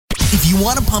If you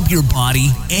want to pump your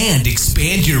body and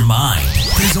expand your mind,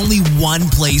 there's only one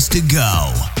place to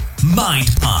go. Mind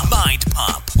Pump. Mind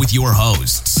Pump with your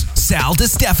hosts, Sal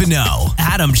DiStefano,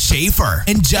 Adam Schafer,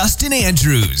 and Justin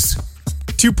Andrews.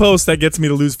 2 posts that gets me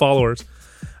to lose followers.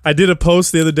 I did a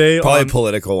post the other day. Probably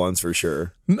political ones for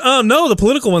sure. No, the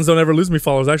political ones don't ever lose me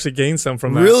followers. I actually gain some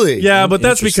from that. Really? Yeah, but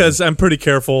that's because I'm pretty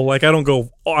careful. Like I don't go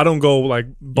like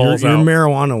balls your out.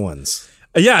 marijuana ones.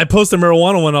 Yeah, I post a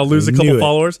marijuana one. I'll lose a couple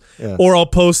followers, or I'll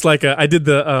post like I did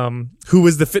the who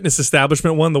is the fitness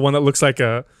establishment one, the one that looks like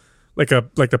the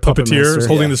puppeteer is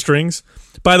holding the strings.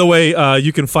 By the way,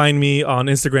 you can find me on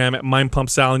Instagram at Mind Pump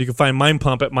Sal, and you can find Mind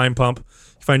Pump at Mind Pump. You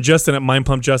can find Justin at Mind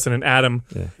Pump Justin, and Adam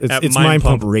at it's Mind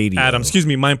Pump Radio. Adam, excuse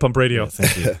me, Mind Pump Radio. Yeah,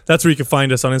 thank you. That's where you can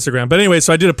find us on Instagram. But anyway,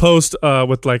 so I did a post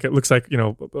with like it looks like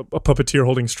a puppeteer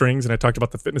holding strings, and I talked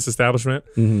about the fitness establishment,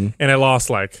 and I lost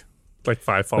like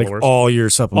 5 followers. Like all your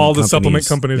supplement all the companies.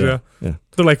 supplement companies, yeah.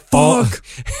 They're like, fuck.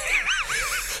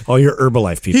 All your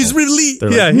Herbalife people. He's revealing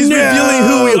no,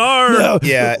 who we are. No,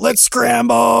 Yeah. let's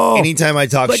scramble. Anytime I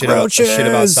talk Like shit about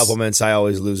roaches. supplements, I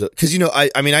always lose it. Because,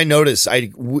 I notice,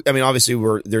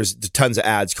 obviously there's tons of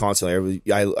ads constantly.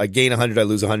 I gain 100, I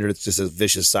lose 100. It's just a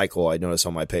vicious cycle I notice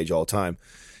on my page all the time.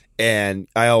 And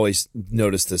I always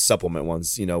notice the supplement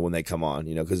ones, when they come on,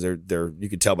 because they're you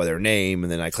could tell by their name,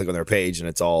 and then I click on their page and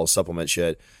it's all supplement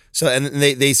shit. So, and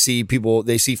they see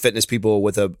fitness people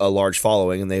with a large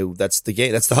following, and that's the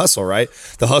game. That's the hustle, right?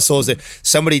 The hustle is that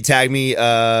somebody tagged me,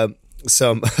 I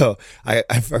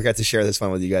forgot to share this one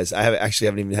with you guys. I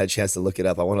haven't even had a chance to look it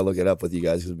up. I want to look it up with you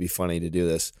guys. It would be funny to do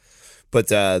this.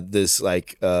 But, it was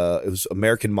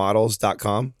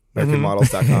AmericanModels.com.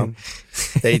 AmericanModels.com.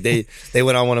 They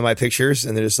went on one of my pictures,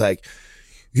 and they're just like,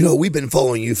 we've been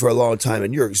following you for a long time,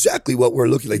 and you're exactly what we're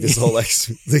looking like. This whole like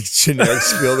generic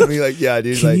spiel to me, like, yeah,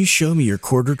 dude. Can you show me your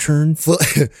quarter turn?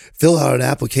 Fill out an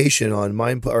application on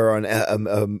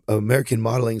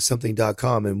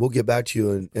AmericanModelingSomething.com, and we'll get back to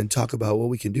you and talk about what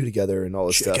we can do together and all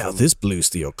this stuff. Check out this blue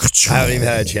steel. I haven't even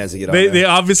had a chance to get on. They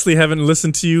obviously haven't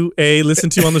listened to you. A,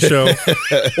 listened to you on the show,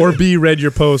 or B, read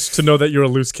your post to know that you're a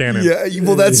loose cannon. Yeah,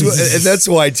 well, that's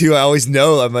why too. I always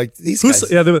know. I'm like, these guys.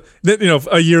 Yeah,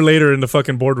 a year later in the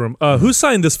fucking boardroom. Who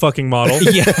signed this fucking model?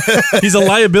 He's a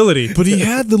liability. But he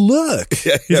had the look.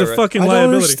 He's a fucking I don't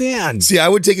liability. understand. See, I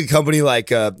would take a company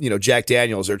like Jack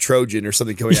Daniels or Trojan or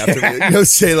something coming after me.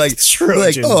 Say like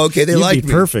Trojan. oh, okay, they You'd like be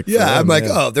me. perfect for Yeah, them, I'm like,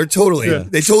 yeah. they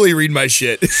totally read my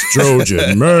shit.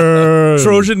 Trojan man.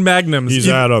 Trojan Magnums. He's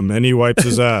Adam, and he wipes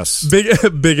his ass.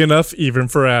 Big enough even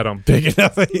for Adam. Big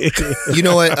enough. You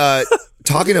know what?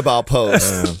 Talking about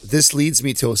posts, this leads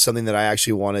me to something that I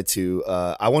actually wanted to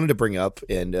bring up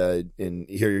and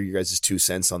hear your guys' 2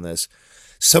 cents on this.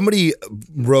 Somebody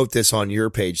wrote this on your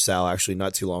page, Sal, actually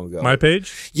not too long ago. My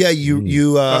page? Yeah,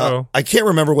 you. I can't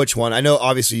remember which one. I know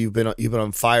obviously you've been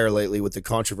on fire lately with the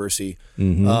controversy.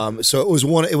 So it was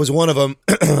one of them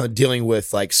dealing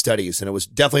with like studies, and it was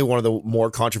definitely one of the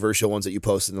more controversial ones that you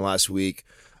posted in the last week,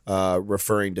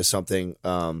 referring to something.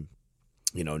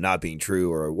 Not being true,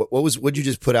 or what'd you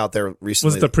just put out there recently?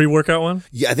 Was it the pre-workout one?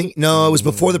 Yeah, I think no, it was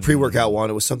before the pre-workout one.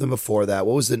 It was something before that.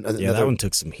 What was the? That one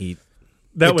took some heat.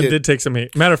 That one did take some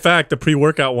heat. Matter of fact, the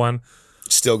pre-workout one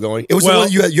still going. It was the one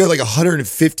you had like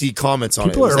 150 comments on.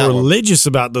 People it. are religious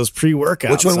about those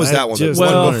pre-workouts. Which one was that one?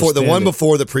 The one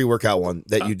before the pre-workout one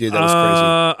that you did that was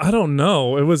crazy. I don't know.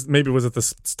 Was it the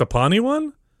Stepani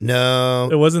one? No,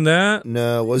 it wasn't that.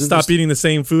 No, it wasn't. Stop eating the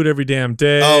same food every damn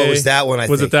day. Oh, it was that one.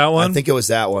 Was it that one? I think it was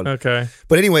that one. Okay.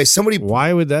 But anyway,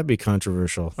 Why would that be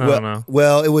controversial? I don't know.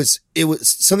 Well, it was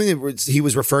something that he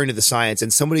was referring to the science,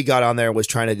 and somebody got on there and was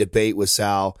trying to debate with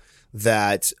Sal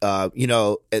that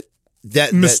that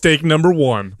mistake number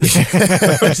 1. I'm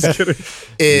just kidding.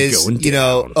 Is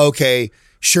okay,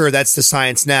 sure, that's the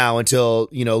science now until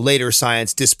later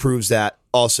science disproves that.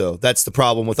 Also, that's the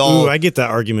problem with all. Ooh, I get that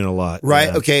argument a lot. Right.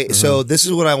 Yeah. Okay. So this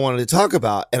is what I wanted to talk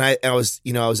about. And I was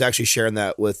actually sharing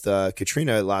that with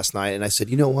Katrina last night. And I said,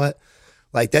 you know what?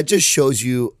 Like, that just shows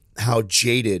you how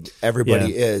jaded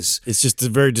everybody is. It's just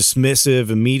very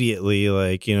dismissive immediately.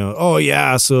 Like, oh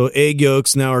yeah, so egg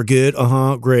yolks now are good.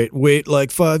 Great. Wait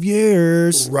like 5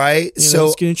 years. Right.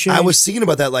 So I was thinking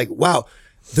about that. Like, wow,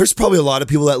 there's probably a lot of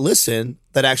people that listen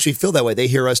that actually feel that way. They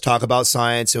hear us talk about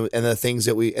science and the things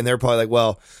that and they're probably like,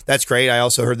 well, that's great. I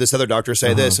also heard this other doctor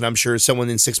say this, and I'm sure someone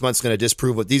in 6 months is going to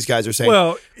disprove what these guys are saying.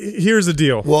 Well, here's the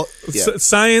deal. Well,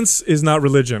 science is not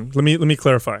religion. Let me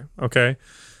clarify. Okay.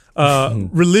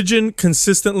 Religion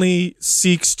consistently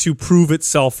seeks to prove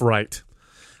itself right.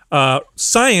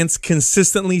 Science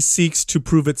consistently seeks to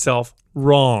prove itself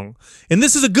wrong. And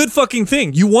this is a good fucking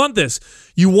thing. You want this.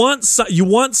 You want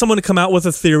someone to come out with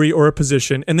a theory or a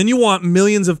position, and then you want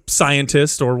millions of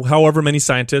scientists or however many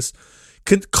scientists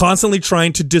constantly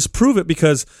trying to disprove it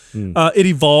because it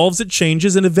evolves, it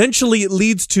changes, and eventually it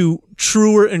leads to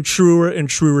truer and truer and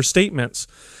truer statements.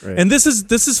 Right. And this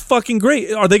is fucking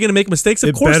great. Are they going to make mistakes?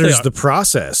 Of course they are. It betters the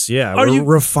process. Yeah, we're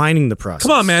refining the process.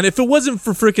 Come on, man. If it wasn't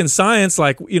for freaking science,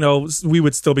 like, we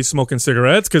would still be smoking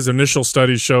cigarettes because initial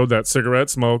studies showed that cigarette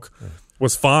smoke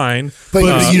was fine.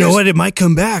 But you know what? It might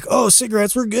come back. Oh,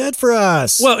 cigarettes were good for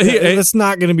us. Well, that's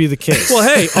not going to be the case. Well,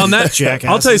 hey, on that,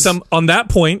 I'll tell you something. On that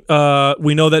point,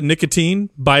 we know that nicotine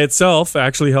by itself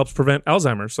actually helps prevent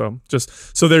Alzheimer's.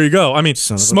 So there you go. I mean,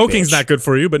 smoking's not good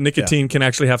for you, but nicotine can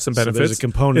actually have some benefits. So there's a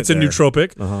component. It's a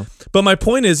nootropic. But my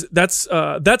point is that's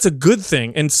a good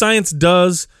thing, and science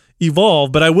does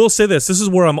evolve. But I will say this: this is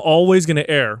where I'm always going to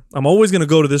err. I'm always going to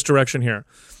go to this direction here.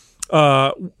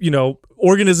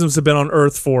 Organisms have been on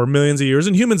Earth for millions of years,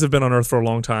 and humans have been on Earth for a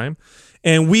long time,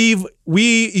 and we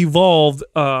evolved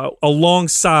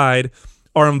alongside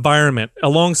our environment,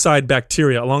 alongside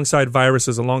bacteria, alongside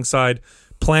viruses, alongside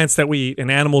plants that we eat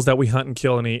and animals that we hunt and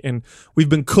kill and eat, and we've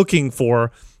been cooking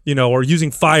for or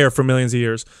using fire for millions of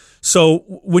years. So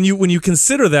when you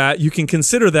consider that, you can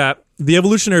consider that the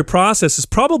evolutionary process has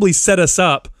probably set us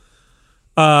up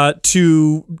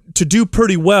to do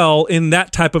pretty well in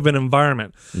that type of an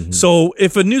environment. So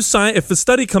if a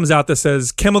study comes out that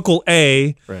says chemical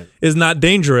A is not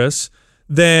dangerous,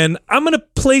 then I'm going to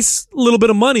place a little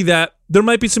bit of money that there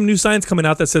might be some new science coming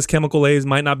out that says chemical A's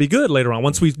might not be good later on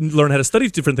once we learn how to study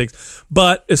different things.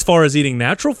 But as far as eating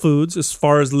natural foods, as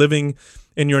far as living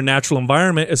in your natural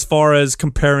environment, as far as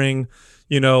comparing,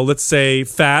 let's say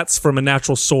fats from a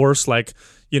natural source like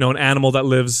an animal that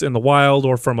lives in the wild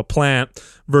or from a plant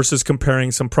versus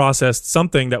comparing some processed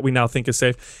something that we now think is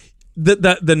safe.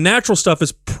 The natural stuff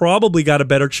has probably got a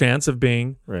better chance of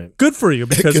being good for you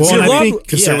because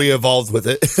we evolved with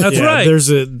it. That's right. There's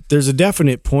a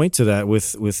definite point to that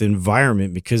with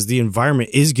environment because the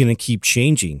environment is going to keep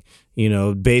changing.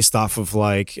 Based off of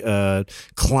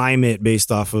climate,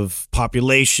 based off of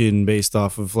population, based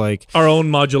off of our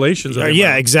own modulations.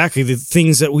 Yeah, exactly. The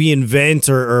things that we invent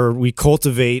or we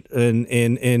cultivate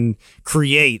and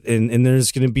create, and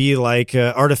there's going to be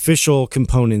artificial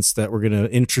components that we're going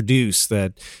to introduce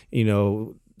that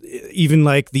even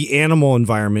the animal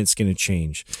environment's going to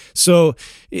change. So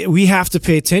we have to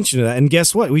pay attention to that. And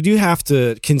guess what? We do have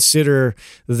to consider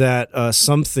that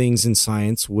some things in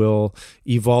science will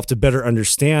evolve to better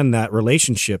understand that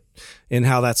relationship and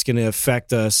how that's going to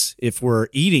affect us if we're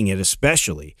eating it,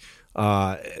 especially.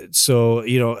 So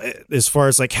as far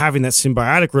as having that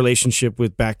symbiotic relationship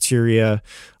with bacteria,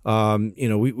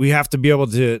 we have to be able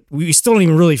to, we still don't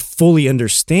even really fully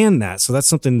understand that. So that's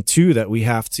something too that we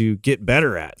have to get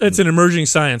better at. It's an emerging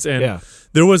science. And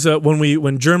there was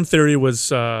when germ theory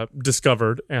was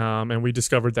discovered, and we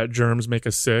discovered that germs make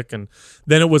us sick. And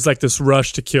then it was this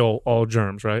rush to kill all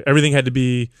germs, right? Everything had to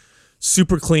be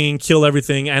super clean, kill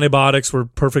everything. Antibiotics were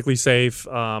perfectly safe,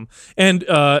 and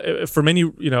for many,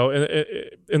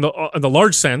 in the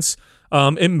large sense,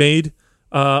 it made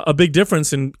a big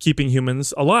difference in keeping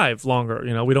humans alive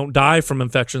longer. We don't die from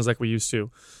infections like we used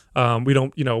to. We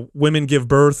don't, women give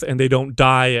birth and they don't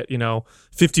die at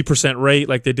 50% rate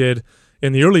like they did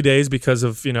in the early days because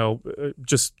of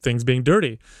just things being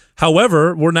dirty.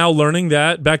 However, we're now learning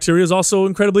that bacteria is also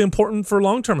incredibly important for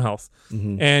long-term health,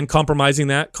 and compromising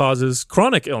that causes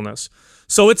chronic illness.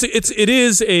 So it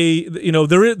is a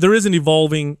there is an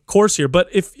evolving course here. But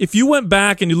if you went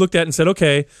back and you looked at it and said,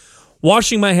 okay,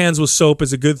 washing my hands with soap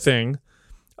is a good thing,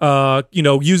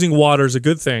 using water is a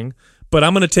good thing, but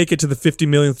I'm going to take it to the 50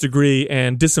 millionth degree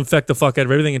and disinfect the fuck out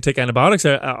of everything and take antibiotics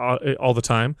all the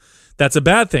time. That's a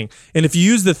bad thing. And if you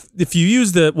use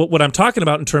what I'm talking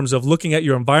about in terms of looking at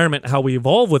your environment, how we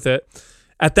evolve with it,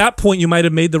 at that point you might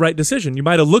have made the right decision. You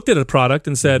might have looked at a product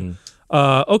and said,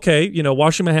 okay,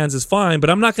 washing my hands is fine,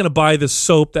 but I'm not going to buy this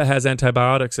soap that has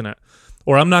antibiotics in it.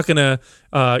 Or I'm not going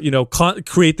to,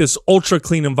 create this ultra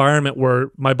clean environment where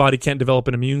my body can't develop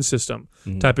an immune system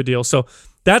type of deal. So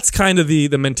that's kind of the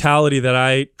mentality that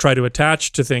I try to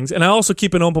attach to things. And I also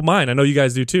keep an open mind. I know you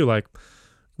guys do too.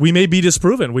 We may be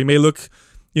disproven. We may look,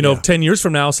 10 years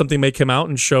from now, something may come out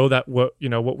and show that what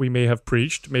we may have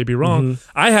preached may be wrong.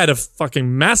 I had a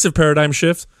fucking massive paradigm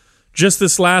shift just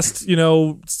this last,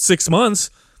 6 months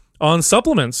on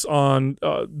supplements, on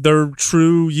their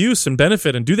true use and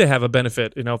benefit, and do they have a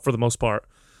benefit, for the most part.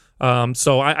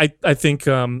 So I think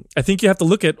you have to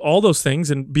look at all those things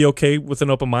and be okay with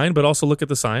an open mind, but also look at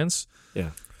the science.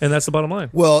 Yeah. And that's the bottom line.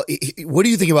 Well, what do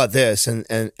you think about this?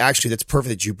 And actually, that's perfect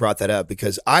that you brought that up,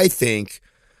 because I think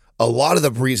a lot of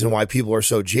the reason why people are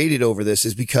so jaded over this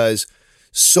is because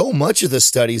so much of the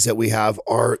studies that we have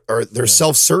they're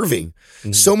self-serving.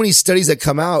 Mm-hmm. So many studies that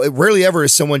come out, it rarely ever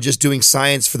is someone just doing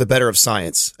science for the better of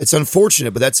science. It's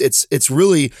unfortunate, but it's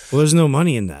really, well, there's no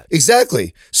money in that.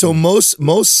 Exactly. So most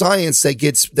science that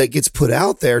gets put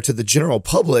out there to the general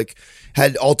public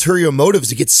had ulterior motives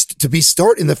to be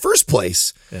start in the first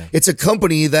place. Yeah. It's a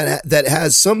company that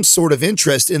has some sort of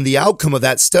interest in the outcome of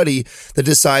that study that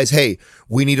decides, hey,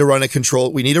 we need to run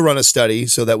a study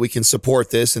so that we can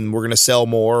support this, and we're going to sell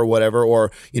more or whatever, or,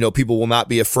 people will not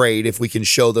be afraid if we can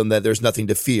show them that there's nothing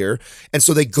to fear. And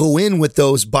so they go in with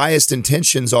those biased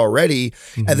intentions already.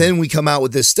 Mm-hmm. And then we come out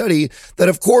with this study that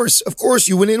of course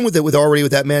you went in with it with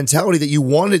that mentality that you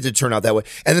wanted to turn out that way.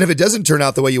 And then if it doesn't turn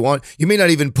out the way you want, you may not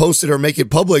even post it or make it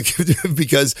public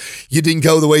because you didn't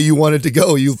go the way you wanted to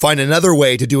go. You find another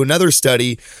way to do another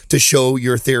study to show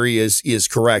your theory is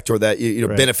correct, or that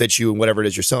right. benefits you in whatever it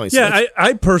is you're selling. Yeah, so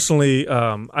I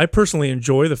personally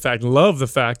enjoy love the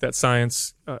fact that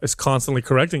science is constantly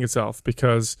correcting itself,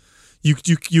 because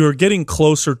you're getting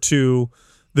closer to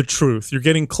the truth. You're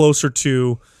getting closer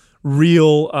to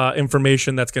real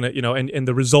information that's going to, and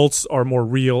the results are more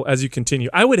real as you continue.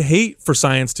 I would hate for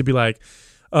science to be like,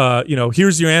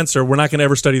 here's your answer. We're not going to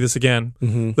ever study this again.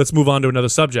 Mm-hmm. Let's move on to another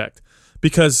subject.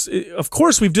 Because, of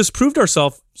course, we've disproved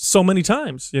ourselves so many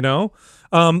times,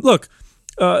 Look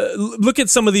at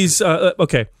some of these.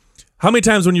 Okay. How many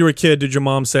times when you were a kid did your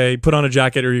mom say, put on a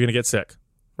jacket or you're going to get sick,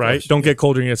 right? Don't get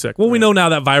cold or you're going to get sick. Well, we know now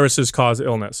that viruses cause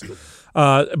illness.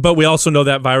 But we also know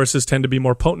that viruses tend to be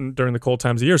more potent during the cold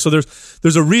times of year. So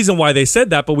there's a reason why they said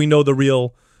that, but we know the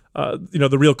real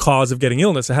cause of getting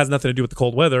illness. It has nothing to do with the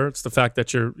cold weather. It's the fact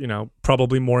that you're,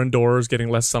 probably more indoors,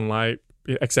 getting less sunlight,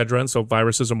 et cetera. And so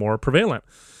viruses are more prevalent.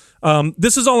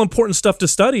 This is all important stuff to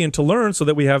study and to learn so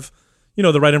that we have,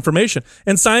 the right information.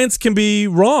 And science can be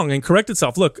wrong and correct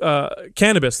itself. Look,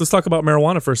 cannabis. Let's talk about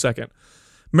marijuana for a second.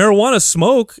 Marijuana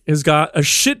smoke has got a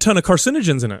shit ton of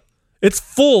carcinogens in it. It's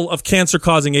full of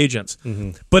cancer-causing agents.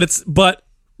 Mm-hmm. But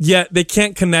yet they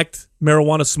can't connect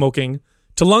marijuana smoking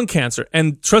to lung cancer.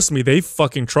 And trust me, they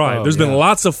fucking tried. There's been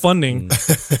lots of funding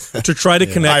to try to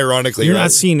connect. Ironically, you're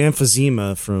not seeing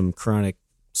emphysema from chronic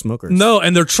smokers. No,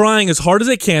 and they're trying as hard as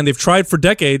they can. They've tried for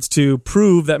decades to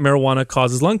prove that marijuana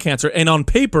causes lung cancer, and on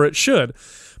paper it should,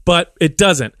 but it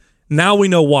doesn't. Now we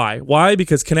know why. Why?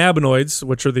 Because cannabinoids,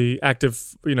 which are the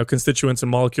active, constituents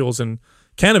and molecules in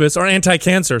cannabis, are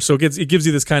anti-cancer. So it gives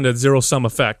you this kind of zero-sum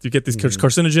effect. You get these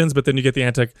carcinogens, but then you get the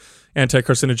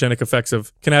anti-carcinogenic effects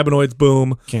of cannabinoids.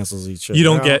 Boom, cancels each other.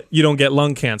 You don't get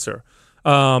lung cancer.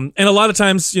 And a lot of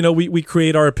times, we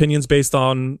create our opinions based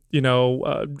on,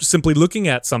 simply looking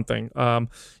at something.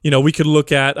 We could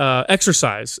look at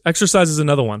exercise. Exercise is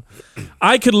another one.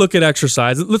 I could look at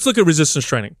exercise. Let's look at resistance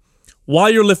training.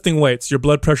 While you're lifting weights, your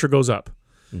blood pressure goes up.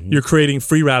 Mm-hmm. You're creating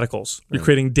free radicals. You're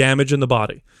creating damage in the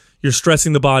body. You're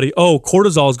stressing the body. Oh,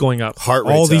 cortisol is going up. Heart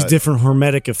rate. All these different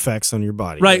hormetic effects on your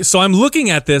body. Right. Yeah. So I'm looking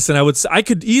at this, and I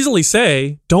could easily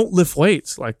say, don't lift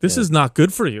weights. Like, this is not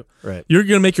good for you. Right. You're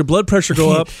going to make your blood pressure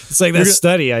go up. It's like that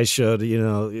study I showed, we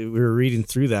were reading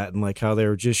through that, and like how they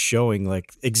were just showing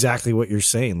like exactly what you're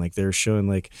saying. Like they're showing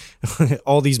like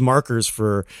all these markers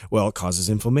for, well, it causes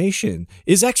inflammation.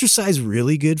 Is exercise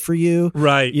really good for you?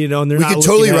 Right. And we could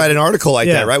totally write an article like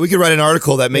that, right? We could write an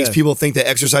article that makes people think that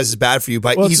exercise is bad for you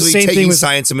by easily taking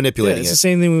science and manipulating it. It's the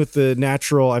same thing with the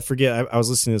natural. I forget. I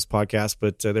was listening to this podcast,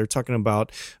 but they're talking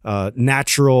about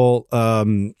natural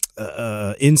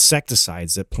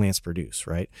insecticides that plants produce,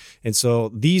 right? And so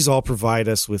these all provide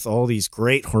us with all these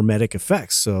great hormetic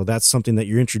effects. So that's something that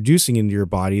you're introducing into your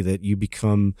body, that you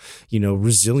become,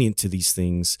 resilient to these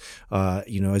things, as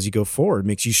you go forward. It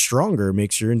makes you stronger,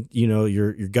 makes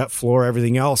your gut flora,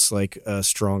 everything else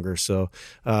stronger. So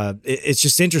it's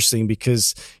just interesting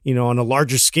because, on a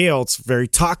larger scale, it's very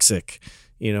toxic.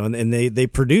 And they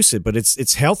produce it, but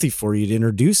it's healthy for you to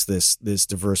introduce this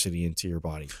diversity into your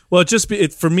body. Well,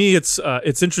 for me, it's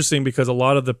interesting because a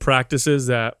lot of the practices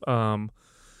that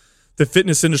the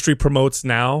fitness industry promotes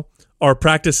now are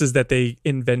practices that they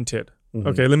invented. Mm-hmm.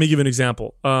 Okay, let me give you an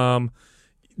example.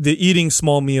 The eating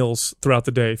small meals throughout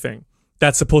the day thing,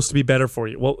 that's supposed to be better for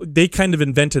you. Well, they kind of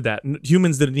invented that.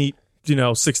 Humans didn't eat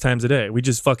 6 times a day. We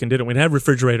just fucking didn't. We didn't have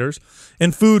refrigerators,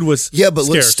 and food was but scarce.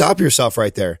 Let's stop yourself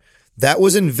right there. That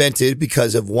was invented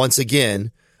because of, once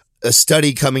again, a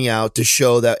study coming out to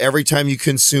show that every time you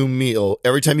consume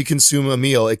a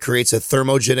meal, it creates a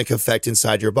thermogenic effect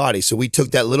inside your body. So we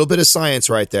took that little bit of science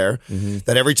right there,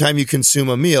 that every time you consume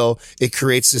a meal, it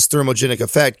creates this thermogenic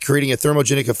effect. Creating a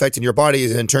thermogenic effect in your body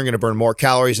is in turn going to burn more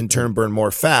calories, in turn burn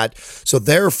more fat. So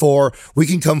therefore, we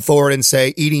can come forward and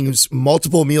say eating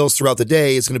multiple meals throughout the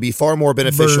day is going to be far more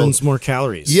beneficial. Burns more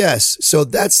calories. Yes. So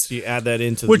that's... You add that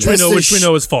into which we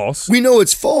know is false. We know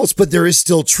it's false, but there is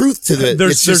still truth to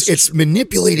it. It's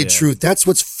manipulated truth. That's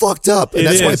what's fucked up, and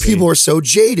that's why people are so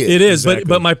jaded. It is,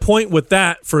 but my point with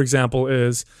that, for example,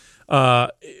 is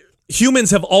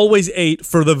humans have always ate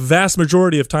for the vast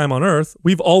majority of time on Earth.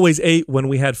 We've always ate when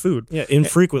we had food. Yeah,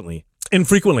 infrequently.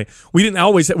 We didn't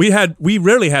always. We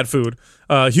rarely had food.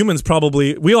 Humans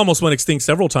we almost went extinct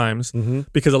several times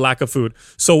because of lack of food.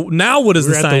 So now what is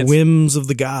the science? At the whims of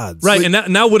the gods. Right,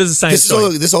 and now what is the science?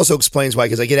 This also explains why,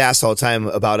 because I get asked all the time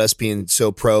about us being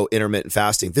so pro intermittent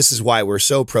fasting. This is why we're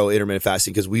so pro intermittent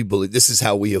fasting, because we believe this is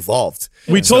how we evolved.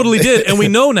 We totally did, and we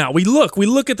know now. We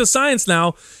look at the science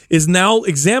now, is now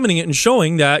examining it and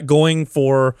showing that going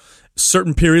for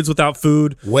certain periods without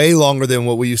food, way longer than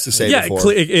what we used to say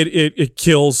before. It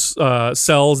kills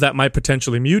cells that might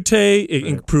potentially mutate. It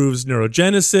improves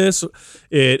neurogenesis.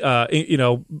 It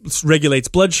regulates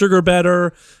blood sugar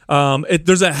better.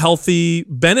 There's a healthy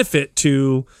benefit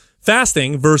to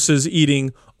fasting versus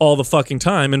eating all the fucking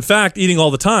time. In fact, eating all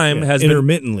the time has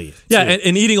intermittently.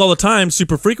 And eating all the time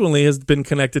super frequently has been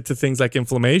connected to things like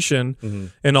inflammation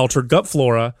and altered gut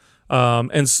flora.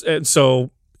 And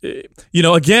so,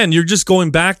 again, you're just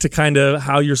going back to kind of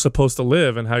how you're supposed to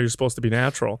live and how you're supposed to be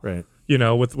natural, right?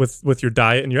 With your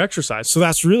diet and your exercise. So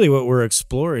that's really what we're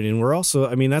exploring, and we're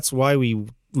also, that's why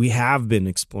we have been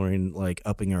exploring, like,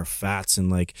 upping our fats and,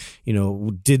 like,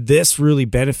 did this really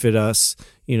benefit us,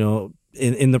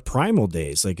 in the primal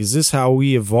days? Like, is this how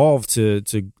we evolved to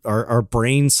our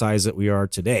brain size that we are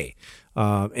today?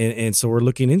 And so we're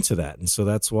looking into that. And so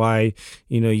that's why,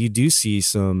 you do see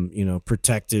some,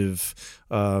 protective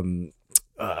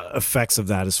effects of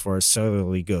that as far as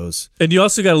cellularly goes. And you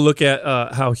also got to look at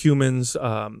how humans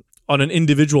on an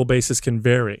individual basis can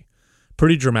vary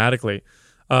pretty dramatically.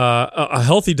 A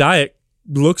healthy diet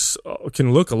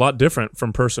can look a lot different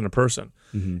from person to person.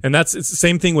 And it's the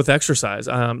same thing with exercise.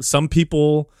 Some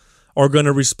people are going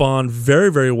to respond very,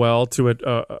 very well to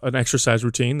an exercise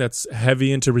routine that's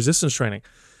heavy into resistance training.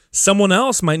 Someone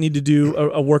else might need to do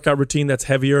a workout routine that's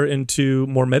heavier into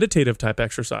more meditative type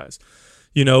exercise.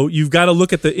 You've got to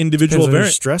look at the individual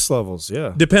variant. Stress levels,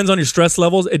 yeah. Depends on your stress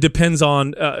levels. It depends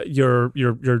on your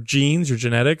genes, your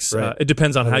genetics. Right. It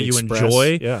depends on how you express.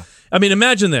 enjoy. Yeah.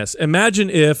 Imagine this. Imagine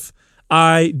if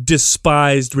I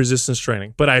despised resistance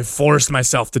training, but I forced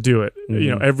myself to do it,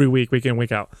 every week in,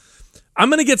 week out. I'm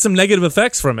going to get some negative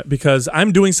effects from it because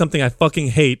I'm doing something I fucking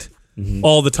hate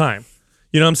all the time.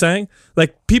 You know what I'm saying?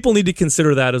 Like, people need to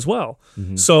consider that as well.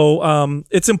 So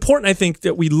it's important, I think,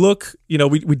 that we look,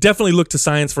 we definitely look to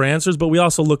science for answers, but we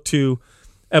also look to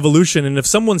evolution. And if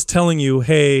someone's telling you,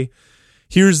 hey,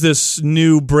 here's this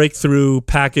new breakthrough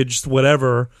packaged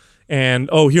whatever, and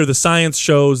here, the science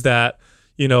shows that,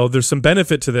 there's some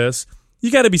benefit to this,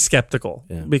 you got to be skeptical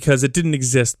because it didn't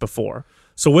exist before.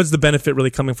 So what's the benefit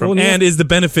really coming from? And is the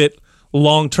benefit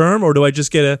long-term, or do I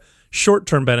just get a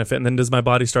short-term benefit, and then does my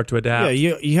body start to adapt?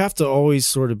 Yeah, you have to always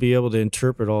sort of be able to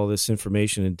interpret all this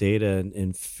information and data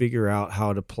and figure out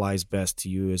how it applies best to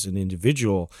you as an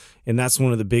individual. And that's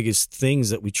one of the biggest things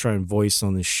that we try and voice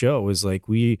on this show is, like,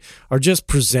 we are just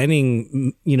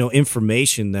presenting,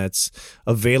 information that's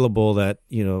available that,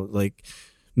 like,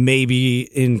 maybe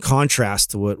in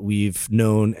contrast to what we've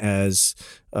known as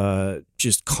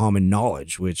just common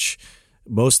knowledge, which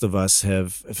most of us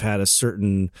have had a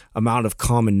certain amount of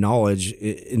common knowledge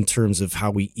in terms of how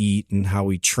we eat and how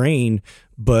we train,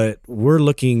 but we're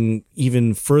looking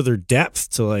even further depth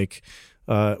to, like,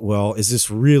 is this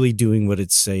really doing what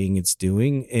it's saying it's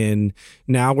doing? And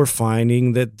now we're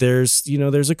finding that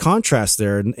there's a contrast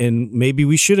there, and maybe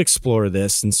we should explore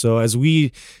this. And so as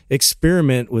we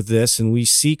experiment with this and we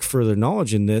seek further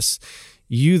knowledge in this,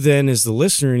 you then, as the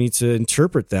listener, need to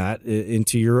interpret that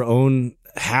into your own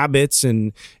habits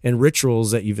and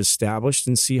rituals that you've established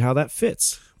and see how that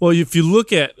fits. Well, if you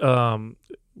look at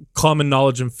common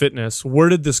knowledge in fitness, where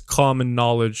did this common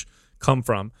knowledge come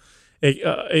from?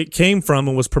 It came from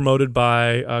and was promoted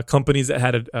by companies that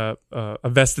had a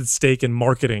vested stake in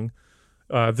marketing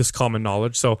this common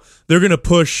knowledge. So they're going to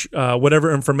push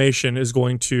whatever information is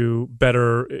going to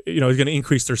better, is going to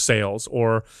increase their sales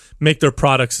or make their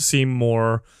products seem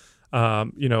more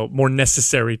more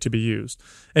necessary to be used.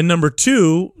 And number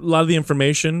two, a lot of the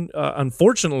information,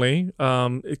 unfortunately,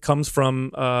 it comes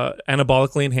from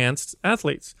anabolically enhanced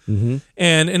athletes. And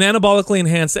an anabolically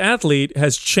enhanced athlete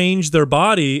has changed their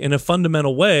body in a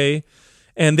fundamental way,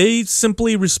 and they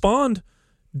simply respond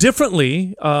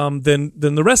differently than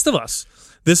the rest of us.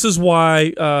 This is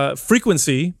why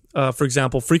frequency, for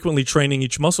example, frequently training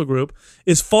each muscle group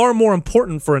is far more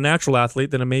important for a natural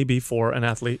athlete than it may be for an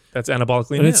athlete that's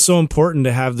anabolically enhanced. And it's so important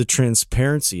to have the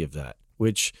transparency of that,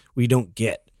 which we don't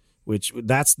get.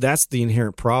 That's the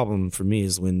inherent problem for me,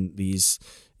 is when these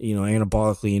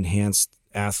anabolically enhanced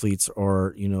athletes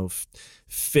are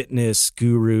fitness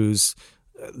gurus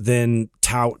then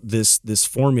tout this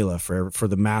formula for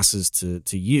the masses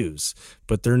to use,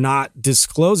 but they're not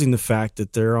disclosing the fact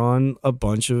that they're on a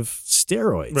bunch of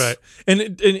steroids. Right.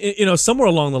 And somewhere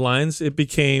along the lines, it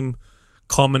became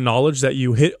common knowledge that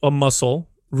you hit a muscle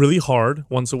really hard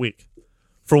once a week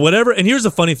for whatever. And here's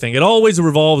the funny thing. It always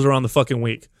revolves around the fucking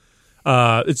week.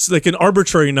 It's like an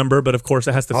arbitrary number, but of course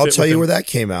it has to fit. I'll tell you where that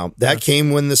came out. That came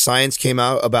when the science came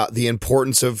out about the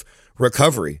importance of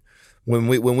recovery. When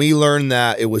we learned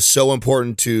that it was so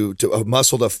important to a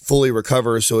muscle to fully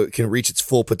recover so it can reach its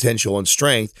full potential and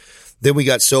strength, then we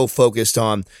got so focused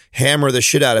on hammer the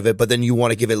shit out of it, but then you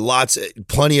want to give it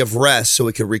plenty of rest so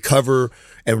it can recover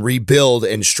and rebuild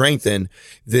and strengthen,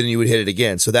 then you would hit it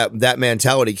again. So that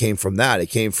mentality came from that. It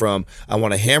came from, I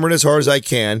want to hammer it as hard as I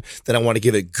can, then I want to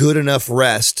give it good enough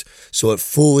rest so it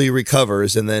fully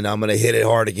recovers, and then I'm going to hit it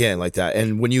hard again like that.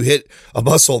 And when you hit a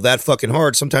muscle that fucking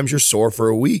hard, sometimes you're sore for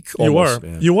a week. Almost.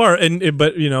 You are.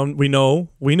 But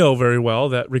we know very well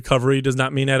that recovery does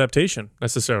not mean adaptation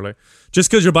necessarily. Just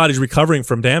because your body's recovering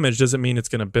from damage doesn't mean it's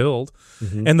going to build.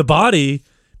 And the body,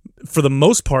 for the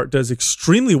most part, does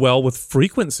extremely well with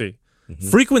frequency.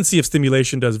 Frequency of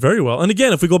stimulation does very well. And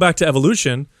again, if we go back to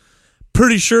evolution,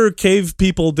 pretty sure cave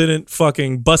people didn't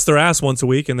fucking bust their ass once a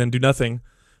week and then do nothing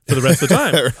for the rest of the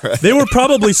time. Right. They were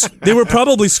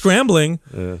probably scrambling,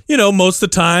 most of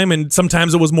the time, and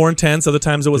sometimes it was more intense, other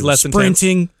times it was less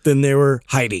sprinting, intense. Then they were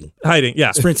hiding,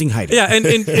 yeah, sprinting, hiding, yeah,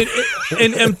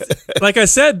 and like I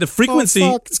said, the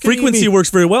frequency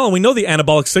works very well, and we know the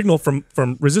anabolic signal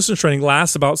from resistance training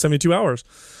lasts about 72 hours.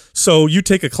 So you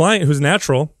take a client who's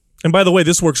natural. And by the way,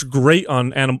 this works great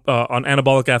on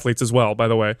anabolic athletes as well, by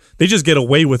the way. They just get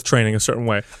away with training a certain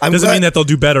way. Doesn't mean that they'll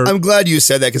do better. I'm glad you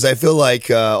said that, because I feel like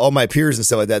all my peers and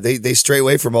stuff like that, they stray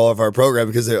away from all of our program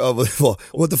because they're,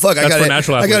 what the fuck? I got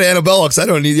anabolics. I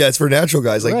don't need that. It's for natural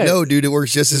guys. Like, no, dude, it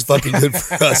works just as fucking good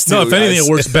for us. No, if anything, it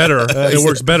works better. It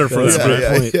works better for us.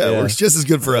 It works just as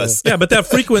good for us. Yeah, but that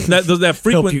frequent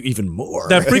help you even more.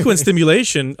 That frequent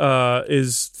stimulation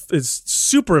is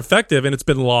super effective, and it's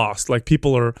been lost. Like,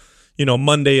 people are,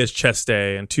 Monday is chest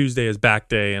day and Tuesday is back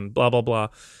day and blah, blah, blah,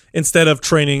 instead of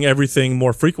training everything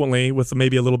more frequently with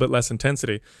maybe a little bit less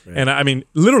intensity. Right. And I mean,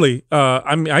 literally,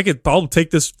 I'll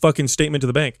take this fucking statement to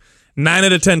the bank. 9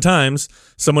 out of 10 times,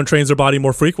 someone trains their body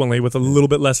more frequently with a little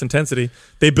bit less intensity,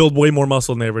 they build way more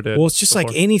muscle than they ever did. Well, it's just before.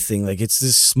 Like anything. Like, it's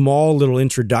this small little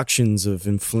introductions of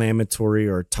inflammatory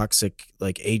or toxic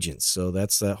agents. So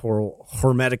that's that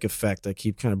hormetic effect I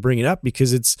keep kind of bringing up,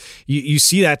 because it's you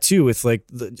see that too with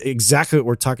exactly what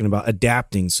we're talking about,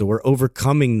 adapting. So we're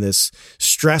overcoming this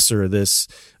stressor, this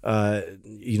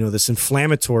this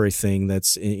inflammatory thing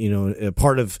that's a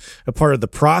part of the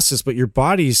process, but your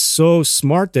body's so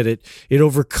smart that it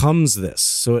overcomes this.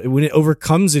 So when it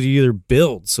overcomes it either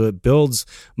builds, so it builds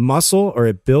muscle or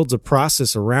it builds a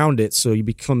process around it, so you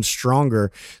become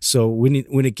stronger. So when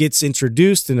it gets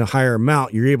introduced in a higher amount,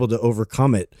 you're able to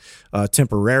overcome it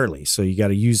temporarily. So you got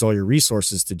to use all your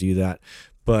resources to do that.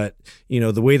 But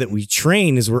the way that we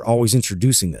train is we're always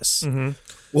introducing this.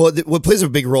 Well, what plays a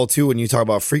big role too when you talk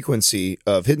about frequency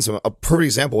of hitting someone, a perfect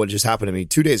example, what just happened to me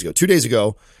 2 days ago. 2 days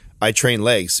ago, I trained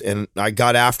legs, and I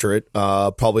got after it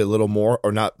probably a little more,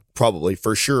 or not probably,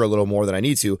 for sure a little more than I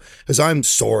need to, because I'm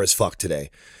sore as fuck today.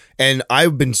 And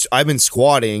I've been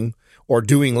squatting or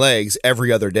doing legs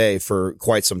every other day for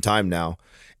quite some time now.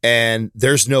 And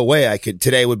there's no way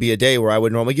today would be a day where I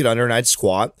would normally get under and I'd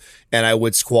squat, and I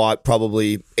would squat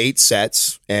probably 8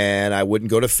 sets, and I wouldn't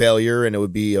go to failure, and it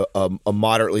would be a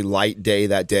moderately light day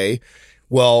that day.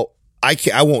 Well,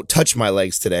 I won't touch my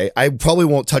legs today. I probably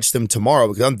won't touch them tomorrow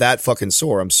because I'm that fucking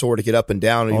sore. I'm sore to get up and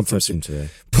down. I'll touch them today.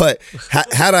 But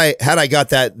had I got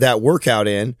that workout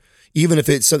in, even if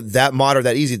it's that moderate,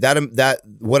 that easy, that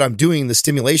what I'm doing, the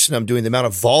stimulation I'm doing, the amount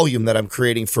of volume that I'm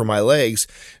creating for my legs.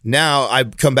 Now I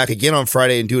come back again on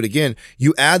Friday and do it again.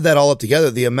 You add that all up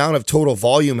together, the amount of total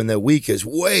volume in the week is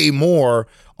way more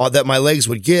that my legs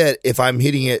would get if I'm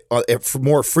hitting it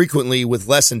more frequently with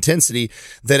less intensity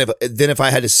than if I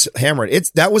had to hammer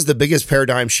it. That was the biggest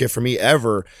paradigm shift for me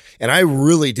ever, and I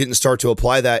really didn't start to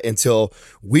apply that until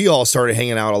we all started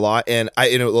hanging out a lot. And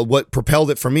what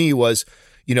propelled it for me was,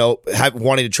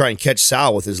 wanting to try and catch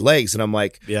Sal with his legs. And I'm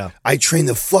like, I train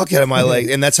the fuck out of my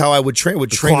legs. And that's how I would train.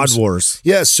 Quad wars.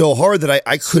 Yeah, so hard that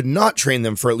I could not train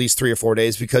them for at least 3 or 4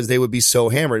 days because they would be so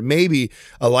hammered. Maybe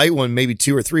a light one, maybe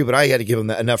 2 or 3, but I had to give them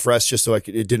enough rest just so it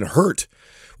didn't hurt.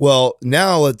 Well,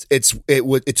 now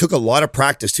it took a lot of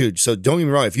practice too. So don't get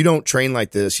me wrong. If you don't train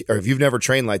like this, or if you've never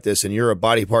trained like this and you're a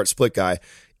body part split guy,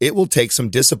 it will take some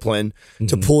discipline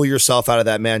to pull yourself out of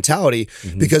that mentality,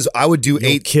 because I would do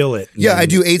kill it. Yeah, I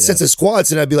do 8 sets of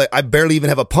squats and I'd be like, I barely even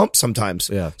have a pump sometimes.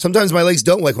 Yeah. Sometimes my legs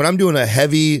don't. Like when I'm doing a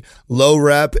heavy low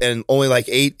rep and only like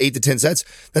 8 to 10 sets,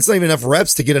 that's not even enough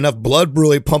reps to get enough blood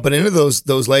really pumping into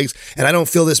those legs. And I don't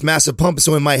feel this massive pump.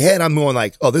 So in my head, I'm going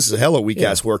like, oh, this is a hella weak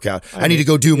ass workout. I need to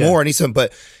go do more. I need some,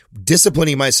 but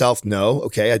disciplining myself, no,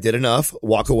 okay, I did enough,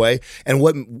 walk away. And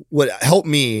what helped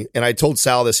me, and I told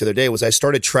Sal this the other day, was I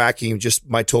started tracking just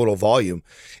my total volume,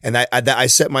 and I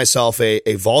set myself a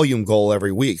volume goal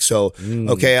every week. So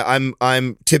okay,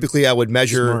 I'm typically I would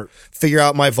measure, figure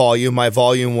out my volume. My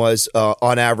volume was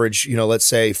on average, let's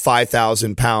say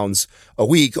 5,000 pounds a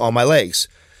week on my legs.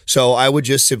 So I would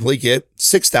just simply get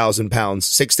 6,000 pounds,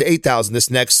 6,000 to 8,000.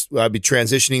 I'd be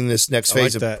transitioning this next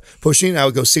phase of pushing. I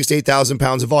would go 6,000 to 8,000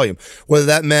 pounds of volume. Whether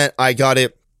that meant I got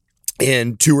it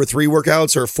in 2 or 3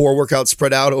 workouts or 4 workouts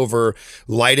spread out over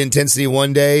light intensity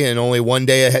one day and only one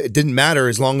day, it didn't matter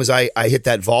as long as I hit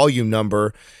that volume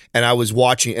number and I was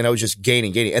watching and I was just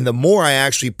gaining. And the more I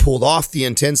actually pulled off the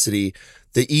intensity,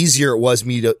 the easier it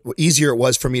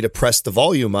was for me to press the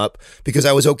volume up, because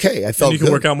I was okay. I felt and you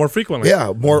can work out more frequently.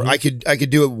 Yeah, more. I could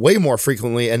do it way more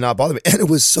frequently and not bother me. And it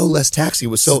was so less taxing.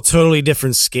 It was it's a totally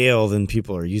different scale than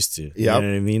people are used to. Yeah, you know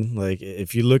what I mean. Like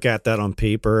if you look at that on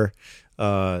paper,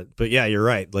 but yeah, you're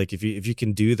right. Like if you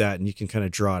can do that and you can kind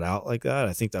of draw it out like that,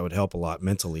 I think that would help a lot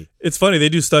mentally. It's funny, they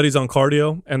do studies on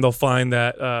cardio, and they'll find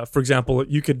that, for example,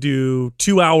 you could do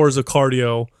 2 hours of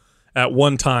cardio at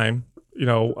one time,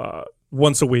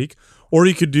 once a week, or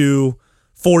you could do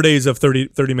 4 days of 30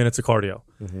 minutes of cardio.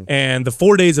 And the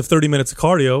 4 days of 30 minutes of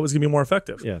cardio is going to be more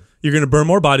effective. Yeah. You're going to burn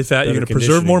more body fat, you're going to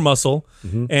preserve more muscle,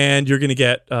 and you're going to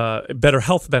get better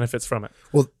health benefits from it.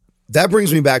 Well, that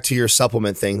brings me back to your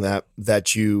supplement thing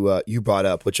that you brought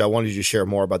up, which I wanted you to share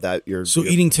more about that.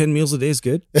 Eating 10 meals a day is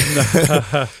good?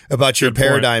 About your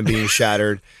paradigm being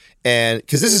shattered. And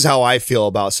because this is how I feel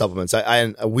about supplements.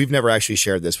 We've never actually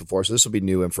shared this before, so this will be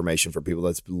new information for people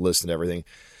that's listened to everything.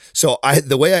 So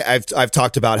the way I've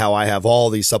talked about how I have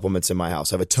all these supplements in my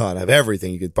house. I have a ton. I have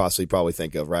everything you could probably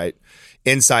think of, right?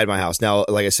 Inside my house. Now,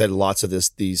 like I said, lots of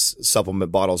these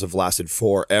supplement bottles have lasted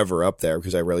forever up there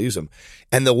because I rarely use them.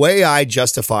 And the way I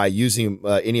justify using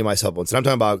any of my supplements, and I'm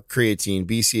talking about creatine,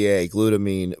 BCA,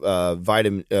 glutamine,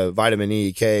 vitamin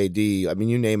E, K, D, I mean,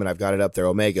 you name it, I've got it up there,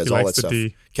 omegas, all that stuff.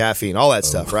 D. Caffeine, all that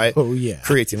stuff, right? Oh, yeah.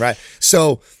 Creatine, right?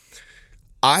 So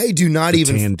I do not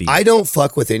I don't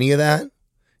fuck with any of that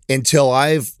until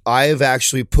I've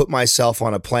actually put myself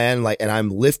on a plan, and I'm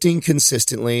lifting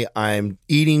consistently, I'm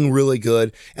eating really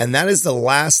good, and that is the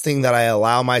last thing that I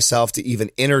allow myself to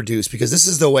even introduce, because this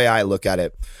is the way I look at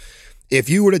it. If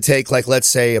you were to take, like, let's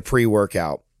say a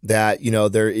pre-workout, that,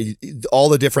 there all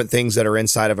the different things that are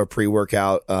inside of a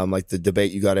pre-workout, like the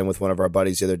debate you got in with one of our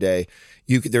buddies the other day,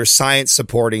 there's science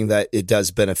supporting that it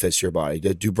does benefit your body.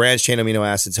 Do branched chain amino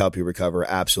acids help you recover?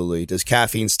 Absolutely. Does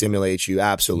caffeine stimulate you?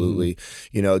 Absolutely.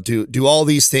 Do all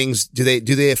these things, do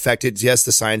they affect it? Yes,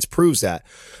 the science proves that.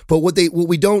 But what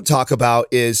we don't talk about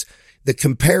is the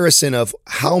comparison of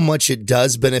how much it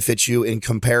does benefit you in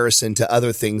comparison to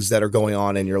other things that are going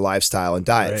on in your lifestyle and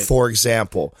diet. Right. For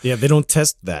example. Yeah, they don't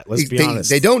test that. Let's be honest.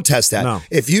 They don't test that.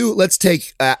 No. Let's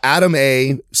take Adam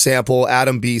A sample,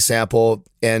 Adam B sample,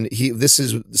 and this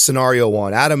is scenario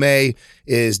 1. Adam A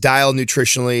is dialed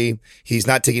nutritionally. He's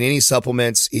not taking any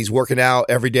supplements. He's working out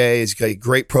every day. He's got a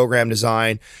great program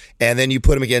design. And then you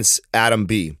put him against Adam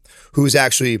B, who's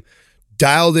actually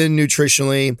dialed in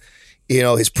nutritionally.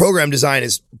 His program design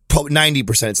is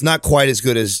 90%. It's not quite as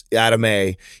good as Adam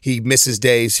A. He misses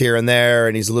days here and there,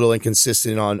 and he's a little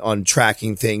inconsistent on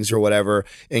tracking things or whatever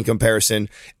in comparison.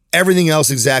 Everything else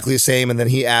exactly the same, and then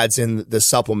he adds in the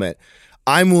supplement.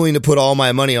 I'm willing to put all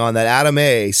my money on that Adam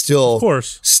A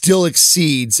still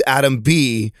exceeds Adam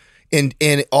B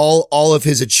in all of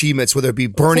his achievements, whether it be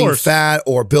burning fat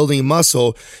or building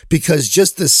muscle, because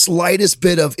just the slightest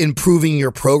bit of improving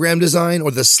your program design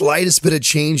or the slightest bit of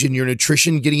change in your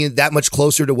nutrition, getting it that much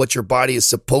closer to what your body is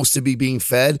supposed to be being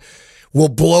fed, will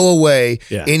blow away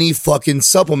any fucking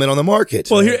supplement on the market.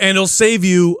 Well, here, and it'll save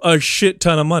you a shit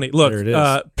ton of money.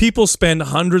 Look, people spend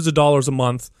hundreds of dollars a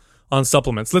month on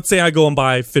supplements. Let's say I go and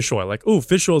buy fish oil. Like, ooh,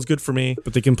 fish oil is good for me.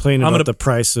 But they complain about the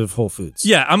price of Whole Foods.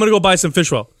 Yeah, I'm going to go buy some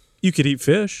fish oil. You could eat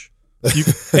fish.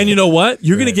 And you know what?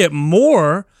 You're going to get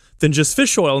more than just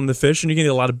fish oil in the fish, and you're going to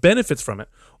get a lot of benefits from it.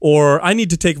 Or I need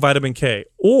to take vitamin K.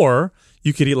 Or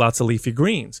you could eat lots of leafy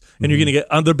greens, and you're going to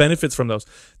get other benefits from those.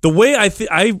 The way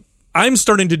I'm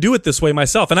starting to do it this way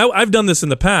myself, and I've done this in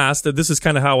the past. This is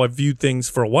kind of how I've viewed things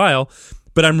for a while,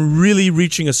 but I'm really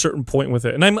reaching a certain point with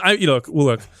it. And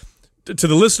look, to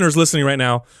the listeners listening right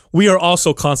now, we are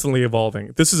also constantly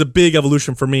evolving. This is a big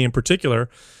evolution for me in particular,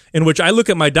 in which I look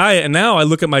at my diet, and now I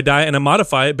look at my diet and I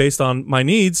modify it based on my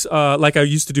needs, like I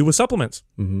used to do with supplements.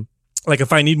 Mm-hmm. Like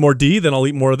if I need more D, then I'll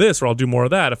eat more of this, or I'll do more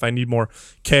of that. If I need more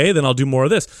K, then I'll do more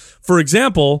of this. For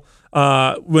example,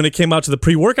 when it came out to the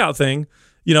pre-workout thing,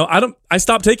 I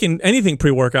stopped taking anything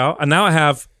pre-workout, and now I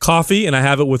have coffee, and I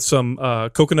have it with some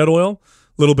coconut oil,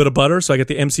 a little bit of butter, so I get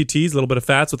the MCTs, a little bit of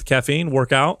fats with the caffeine,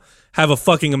 workout, have a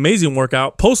fucking amazing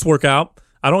workout. Post-workout,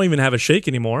 I don't even have a shake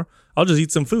anymore. I'll just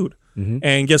eat some food. Mm-hmm.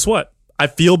 And guess what? I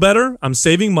feel better, I'm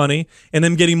saving money, and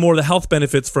I'm getting more of the health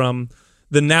benefits from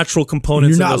the natural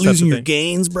components. You're not losing your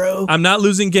gains, bro. I'm not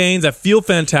losing gains. I feel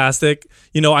fantastic.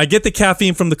 I get the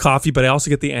caffeine from the coffee, but I also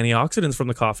get the antioxidants from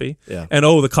the coffee. Yeah. And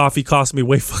the coffee cost me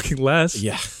way fucking less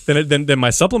than my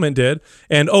supplement did.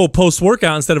 And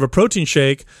post-workout, instead of a protein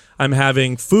shake, I'm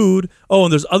having food. And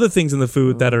there's other things in the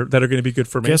food that are going to be good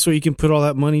for me. Guess what you can put all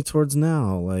that money towards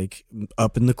now? Like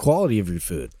upping the quality of your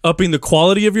food. Upping the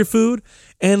quality of your food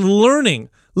and learning.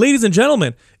 Ladies and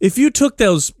gentlemen, if you took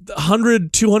those $100,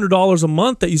 $200 a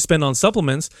month that you spend on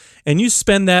supplements and you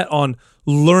spend that on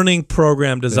learning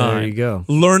program design, there you go.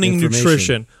 Learning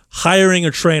nutrition, hiring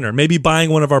a trainer, maybe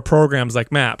buying one of our programs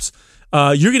like MAPS,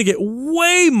 you're going to get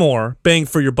way more bang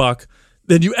for your buck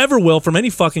than you ever will from any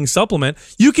fucking supplement.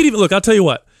 You could even, look, I'll tell you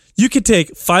what, you could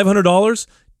take $500,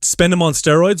 spend them on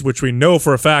steroids, which we know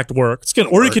for a fact work.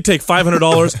 Or you could take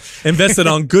 $500, invest it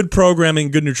on good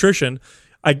programming, good nutrition.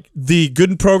 The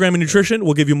good programming nutrition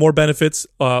will give you more benefits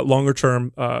longer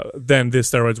term than the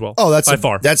steroids will. That's by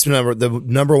far. That's the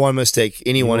number one mistake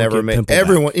anyone ever made.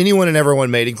 Anyone and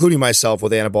everyone made, including myself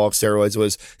with anabolic steroids,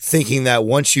 was thinking that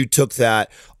once you took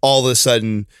that, all of a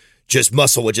sudden just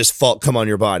muscle would just come on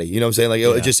your body. You know what I'm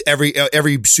saying? Like just every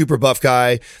super buff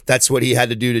guy, that's what he had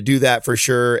to do that for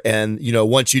sure. And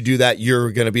once you do that,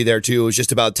 you're going to be there too. It was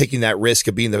just about taking that risk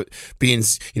of being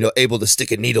able to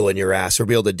stick a needle in your ass or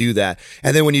be able to do that.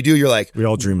 And then when you do, you're like, we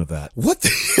all dream of that. What the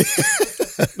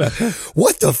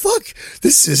fuck?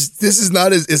 This is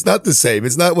not it's not the same.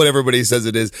 It's not what everybody says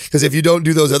it is. Because if you don't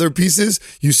do those other pieces,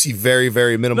 you see very,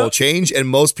 very minimal change. And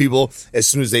most people, as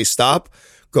soon as they stop,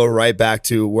 go right back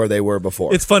to where they were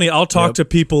before. It's funny. I'll talk to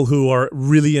people who are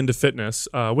really into fitness,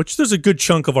 which there's a good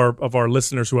chunk of our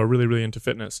listeners who are really, really into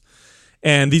fitness.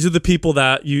 And these are the people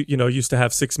that used to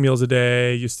have 6 meals a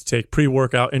day, used to take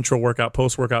pre-workout, intra-workout,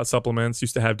 post-workout supplements,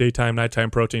 used to have daytime, nighttime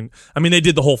protein. I mean, they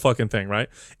did the whole fucking thing, right?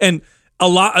 And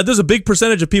there's a big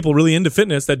percentage of people really into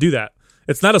fitness that do that.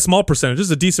 It's not a small percentage.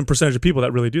 There's a decent percentage of people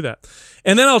that really do that.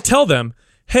 And then I'll tell them,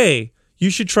 hey, you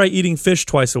should try eating fish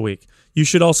twice a week. You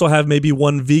should also have maybe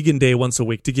one vegan day once a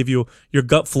week to give you your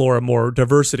gut flora more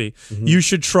diversity. Mm-hmm. You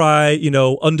should try,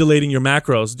 undulating your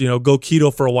macros, go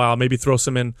keto for a while, maybe throw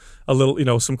some in a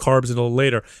little, some carbs a little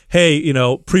later. Hey,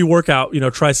 pre-workout,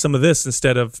 try some of this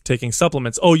instead of taking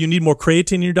supplements. Oh, you need more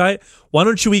creatine in your diet? Why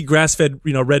don't you eat grass-fed,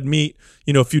 red meat,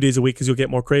 a few days a week because you'll get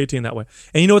more creatine that way.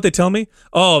 And you know what they tell me?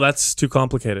 Oh, that's too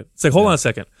complicated. It's like, hold on a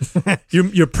second.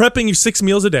 You're prepping your 6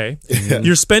 meals a day. Yeah.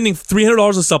 You're spending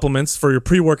 $300 of supplements for your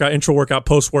pre-workout, intra-workout,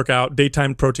 post-workout,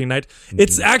 daytime protein night. Mm-hmm.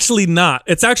 It's actually not.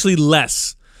 It's actually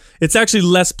less. It's actually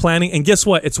less planning. And guess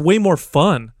what? It's way more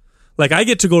fun. Like I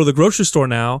get to go to the grocery store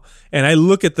now and I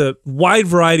look at the wide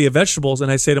variety of vegetables and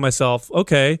I say to myself,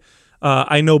 okay,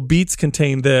 I know beets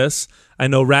contain this. I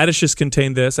know radishes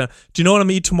contain this. Do you know what I'm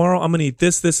going to eat tomorrow? I'm going to eat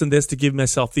this, this, and this to give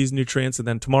myself these nutrients. And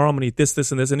then tomorrow I'm going to eat this,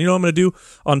 this, and this. And you know what I'm going to do?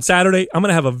 On Saturday, I'm going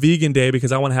to have a vegan day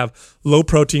because I want to have low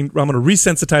protein. I'm going to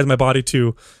resensitize my body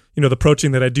to, the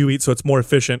protein that I do eat so it's more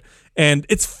efficient. And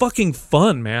it's fucking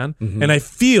fun, man. Mm-hmm. And I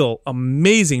feel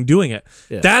amazing doing it.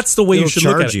 Yeah. That's the way you should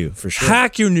look at it. You, for sure.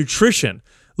 Hack your nutrition.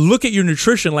 look at your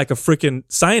nutrition like a freaking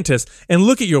scientist and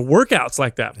look at your workouts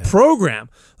like that. Yeah. Program.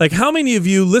 Like how many of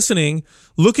you listening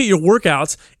look at your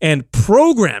workouts and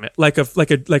program it like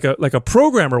a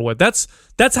programmer would? That's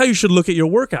how you should look at your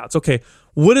workouts. Okay,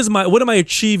 what am I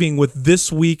achieving with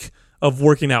this week of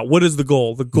working out? What is the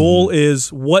goal? The goal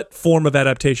is what form of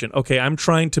adaptation? Okay, I'm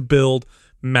trying to build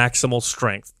maximal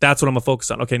strength. That's what I'm going to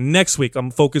focus on. Okay, next week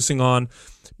I'm focusing on,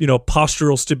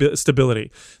 postural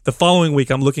stability. The following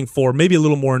week I'm looking for maybe a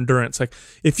little more endurance. Like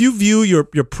if you view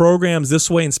your programs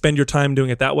this way and spend your time doing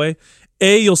it that way,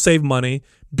 A, you'll save money.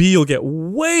 B, you'll get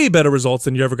way better results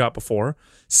than you ever got before.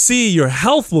 C, your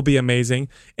health will be amazing.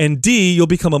 And D, you'll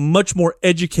become a much more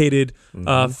educated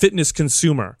fitness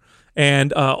consumer.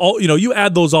 And you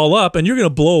add those all up, and you're going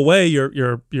to blow away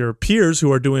your peers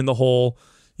who are doing the whole,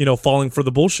 falling for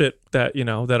the bullshit that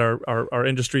that our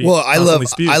industry. Well, I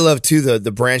love too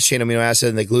the branched chain amino acid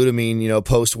and the glutamine,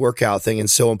 post workout thing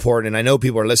is so important. And I know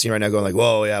people are listening right now going like,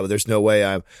 "Whoa, yeah, but there's no way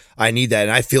I need that."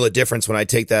 And I feel a difference when I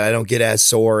take that. I don't get as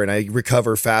sore and I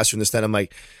recover faster and this, that. I'm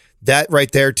like, that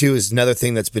right there too is another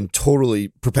thing that's been totally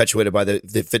perpetuated by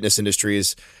the fitness industry.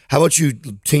 Is how about you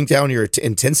take down your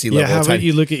intensity level? Yeah, how about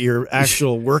you look at your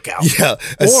actual workout? Yeah,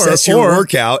 assess your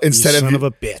workout instead son of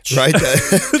a bitch. Right?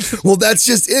 Well, that's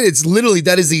just it. It's literally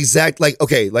that is the exact like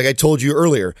I told you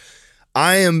earlier.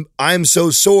 I'm so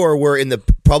sore where in the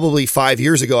probably 5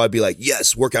 years ago I'd be like,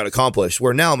 yes, workout accomplished.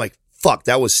 Where now I'm like, fuck,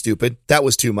 that was stupid. That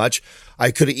was too much.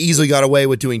 I could have easily got away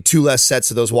with doing 2 less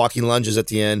sets of those walking lunges at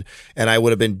the end, and I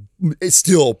would have been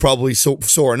still probably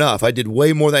sore enough. I did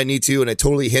way more than I need to, and it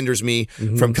totally hinders me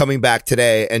from coming back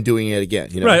today and doing it again.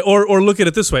 Right, or look at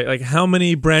it this way. Like how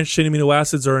many branched chain amino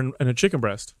acids are in a chicken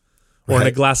breast or in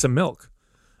a glass of milk?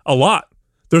 A lot.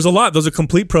 There's a lot. Those are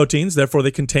complete proteins, therefore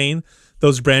they contain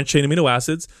those branched chain amino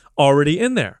acids already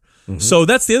in there. So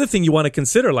that's the other thing you want to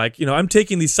consider. Like, I'm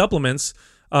taking these supplements,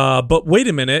 but wait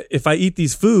a minute, if I eat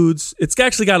these foods, it's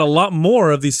actually got a lot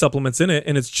more of these supplements in it,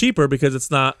 and it's cheaper because it's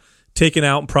not taken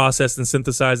out and processed and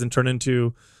synthesized and turned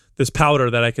into this powder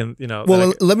that I can,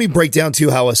 Well, let me break down too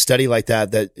how a study like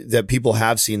that people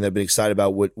have seen that have been excited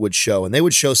about would show, and they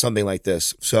would show something like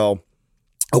this. So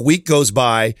a week goes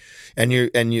by, and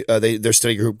their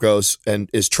study group goes and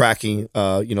is tracking,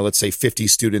 let's say 50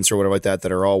 students or whatever like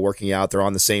that are all working out. They're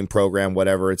on the same program,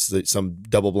 whatever. It's some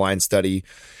double-blind study,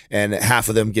 and half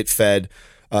of them get fed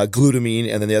glutamine,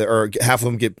 and then half of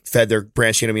them get fed their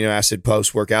branched chain amino acid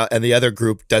post-workout, and the other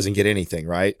group doesn't get anything,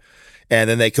 right? And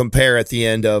then they compare at the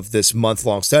end of this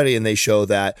month-long study, and they show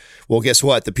that, well, guess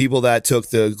what? The people that took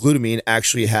the glutamine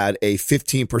actually had a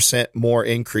 15% more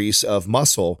increase of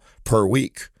muscle per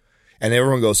week. And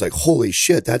everyone goes like, holy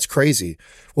shit, that's crazy.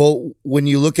 Well, when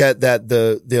you look at that,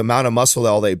 the amount of muscle that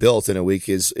all they built in a week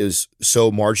is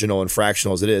so marginal and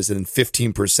fractional as it is. And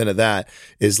 15% of that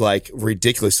is like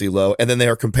ridiculously low. And then they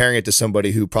are comparing it to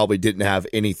somebody who probably didn't have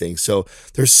anything. So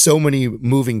there's so many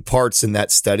moving parts in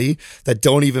that study that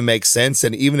don't even make sense.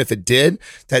 And even if it did,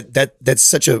 that's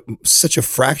such a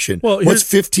fraction. Well, what's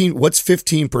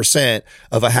 15%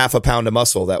 of a half a pound of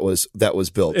muscle that was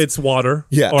built? It's water.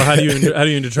 Yeah. Or how do you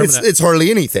determine that? It's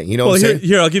hardly anything. You know what I'm saying?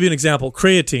 Here, I'll give you an example.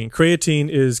 Creatine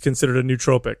is considered a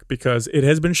nootropic because it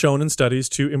has been shown in studies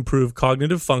to improve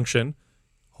cognitive function.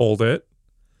 Hold it.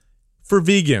 For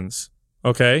vegans.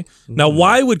 Okay. Now,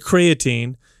 why would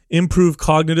creatine improve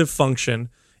cognitive function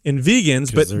in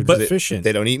vegans? But deficient.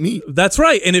 They don't eat meat. That's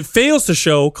right. And it fails to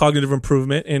show cognitive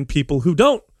improvement in people who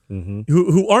don't,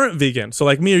 who aren't vegan. So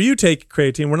like me or you take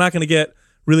creatine, we're not going to get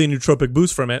really a nootropic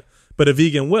boost from it, but a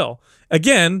vegan will.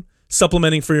 Again,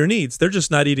 supplementing for your needs. They're just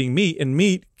not eating meat, and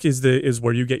meat is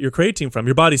where you get your creatine from.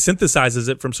 Your body synthesizes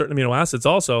it from certain amino acids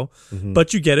also,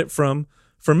 but you get it from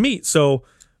meat. So,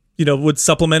 would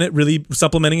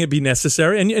supplementing it be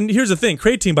necessary? And here's the thing,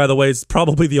 creatine, by the way, is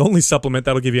probably the only supplement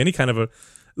that'll give you any kind of a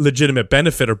legitimate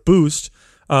benefit or boost.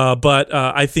 But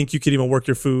I think you could even work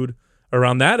your food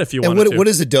around that if you want to. What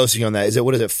is the dosing on that? Is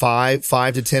it 5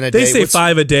 to 10 a day? They say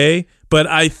 5 a day, but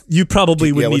you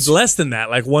probably would need less than that,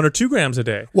 like 1 or 2 grams a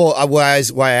day. Well, why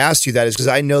I asked you that is because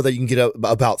I know that you can get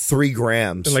about 3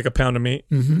 grams. And like a pound of meat.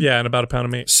 Yeah, and about a pound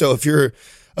of meat. So if you're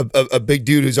a big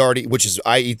dude who's already,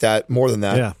 I eat that more than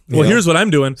that. Yeah. Well, here's what I'm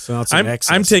doing. So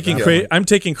I'm taking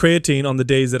creatine on the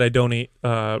days that I don't eat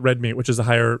red meat, which is the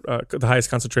highest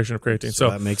concentration of creatine. So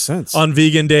that makes sense. On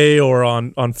vegan day or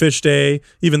on fish day,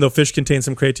 even though fish contains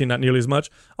some creatine, not nearly as much,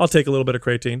 I'll take a little bit of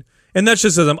creatine. And that's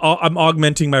just as I'm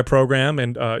augmenting my program,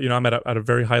 and I'm at a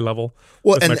very high level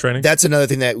with my training. That's another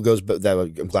thing that goes. That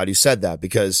I'm glad you said that,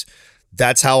 because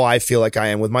that's how I feel like I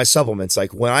am with my supplements.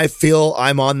 Like when I feel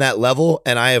I'm on that level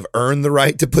and I have earned the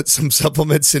right to put some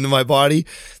supplements into my body,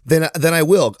 then I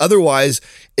will. Otherwise,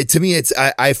 to me, it's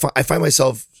I find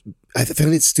myself, I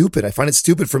find it stupid. I find it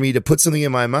stupid for me to put something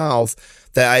in my mouth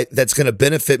that's going to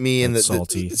benefit me and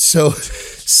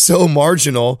so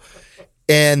marginal.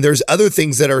 And there's other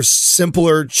things that are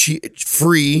simpler,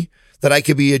 free, that I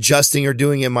could be adjusting or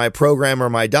doing in my program or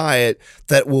my diet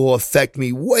that will affect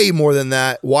me way more than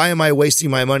that. Why am I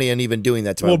wasting my money and even doing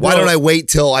that to myself? Why don't I wait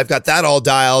till I've got that all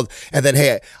dialed and then,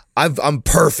 hey, I'm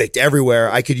perfect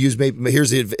everywhere. I could use here's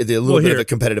the little bit of a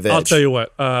competitive edge. I'll tell you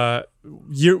what, a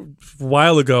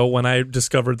while ago when I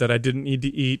discovered that I didn't need to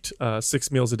eat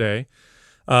 6 meals a day,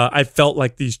 I felt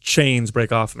like these chains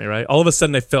break off me, right? All of a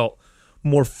sudden I felt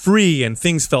more free and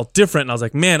things felt different. And I was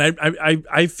like, man,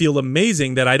 I feel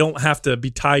amazing that I don't have to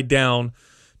be tied down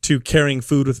to carrying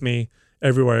food with me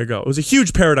everywhere I go. It was a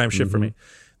huge paradigm shift for me.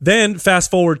 Then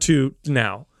fast forward to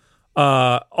now,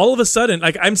 all of a sudden,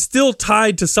 like I'm still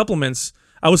tied to supplements.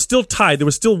 I was still tied. There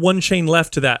was still one chain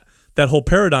left to that whole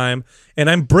paradigm. And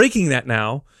I'm breaking that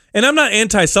now. And I'm not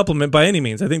anti-supplement by any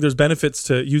means. I think there's benefits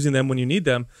to using them when you need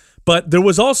them. But there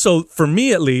was also, for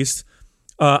me at least,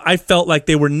 I felt like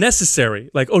they were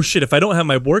necessary. Like, oh shit, if I don't have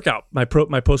my workout, my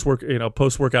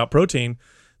post-workout protein,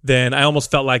 then I almost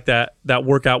felt like that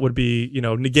workout would be,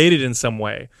 negated in some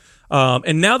way.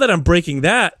 And now that I'm breaking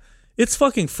that, it's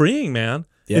fucking freeing, man.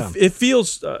 Yeah. It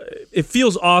feels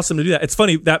awesome to do that. It's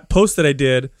funny, that post that I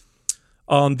did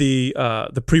on the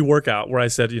pre-workout where I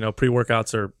said,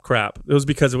 pre-workouts are crap. It was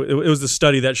because it was the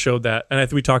study that showed that, and I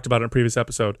think we talked about it in a previous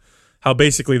episode, how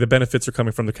basically the benefits are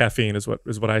coming from the caffeine is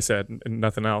what I said and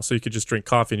nothing else. So you could just drink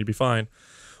coffee and you'd be fine.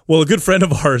 Well, a good friend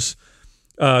of ours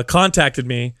contacted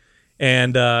me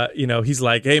and, he's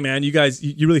like, hey man, you guys,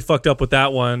 you really fucked up with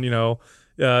that one.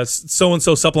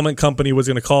 So-and-so supplement company was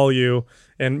going to call you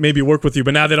and maybe work with you,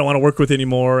 but now they don't want to work with you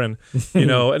anymore. And,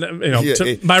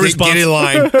 my response. Get in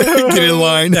line. Get in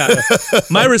line. Yeah.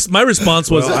 My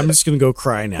response was, I'm just going to go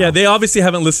cry now. Yeah. They obviously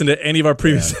haven't listened to any of our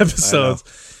previous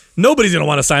episodes. Nobody's going to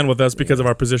want to sign with us because of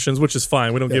our positions, which is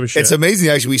fine. We don't give a shit. It's amazing,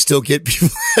 actually. We still get people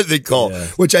that they call,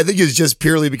 which I think is just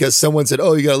purely because someone said,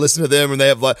 oh, you got to listen to them, and they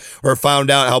have or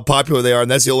found out how popular they are, and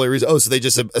that's the only reason. Oh, so they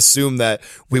just assume that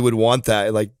we would want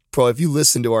that. Like, bro, if you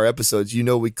listen to our episodes,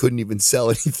 we couldn't even sell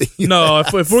anything. No,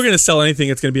 if we're going to sell anything,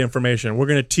 it's going to be information. We're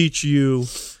going to teach you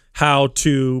how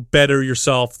to better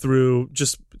yourself through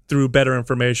better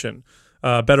information.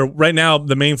 Right now,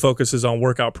 the main focus is on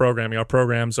workout programming. Our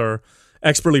programs are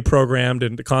expertly programmed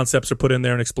and the concepts are put in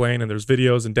there and explained, and there's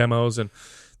videos and demos, and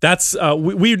that's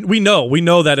we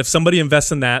know that if somebody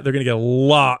invests in that, they're going to get a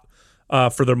lot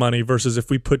for their money versus if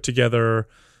we put together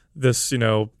this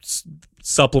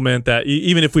supplement that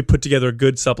even if we put together a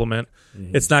good supplement,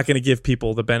 it's not going to give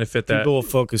people the benefit that people will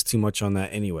focus too much on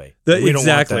that anyway.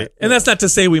 Exactly. And that's not to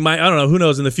say we might, I don't know, who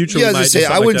knows, in the future we might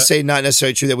I wouldn't say not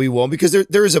necessarily true that we won't, because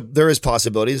there is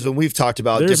possibilities when we've talked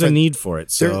about there's a need for it.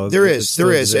 So there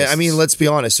is. I mean, let's be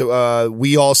honest. So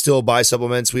we all still buy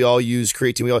supplements, we all use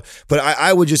creatine, but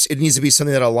I would it needs to be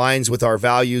something that aligns with our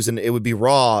values, and it would be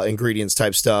raw ingredients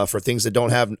type stuff or things that don't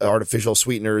have artificial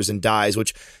sweeteners and dyes,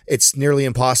 which it's nearly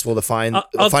impossible to find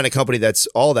a company that's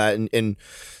all that. And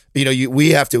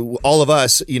we have to, all of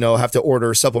us, have to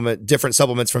order different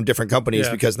supplements from different companies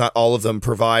because not all of them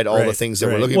provide all the things that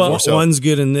we're looking for. So one's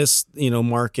good in this,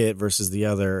 market versus the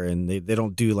other, and they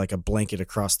don't do like a blanket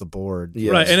across the board.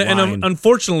 Yeah. Right. And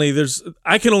unfortunately,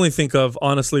 I can only think of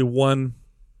honestly one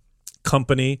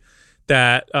company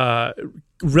that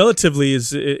relatively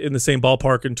is in the same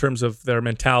ballpark in terms of their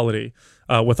mentality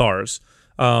with ours.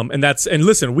 And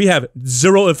listen, we have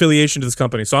zero affiliation to this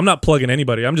company, so I'm not plugging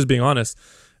anybody. I'm just being honest.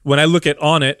 When I look at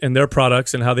Onnit and their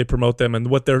products and how they promote them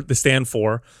and what they stand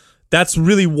for, that's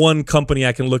really one company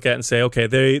I can look at and say, okay,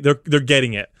 they're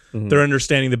getting it. Mm-hmm. They're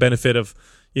understanding the benefit of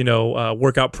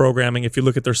workout programming. If you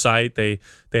look at their site, they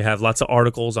have lots of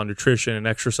articles on nutrition and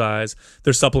exercise.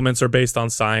 Their supplements are based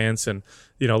on science and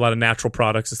a lot of natural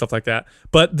products and stuff like that.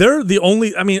 But they're the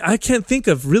only. I mean, I can't think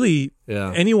of really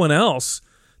anyone else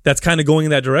that's kind of going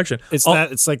in that direction. It's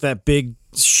like that big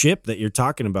ship that you're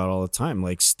talking about all the time,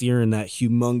 like steering that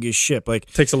humongous ship. Like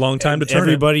it takes a long time to turn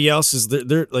everybody else is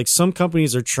they're like, some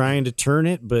companies are trying to turn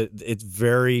it, but it's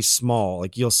very small.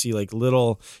 Like you'll see like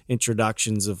little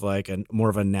introductions of like more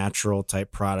of a natural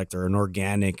type product or an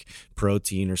organic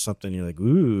protein or something. You're like,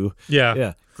 ooh,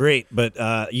 yeah, great. But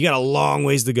you got a long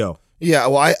ways to go. Yeah,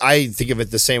 well, I think of it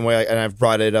the same way, and I've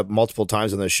brought it up multiple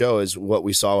times on the show, is what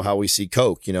we saw, how we see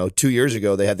Coke. 2 years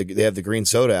ago they have the green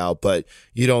soda out, but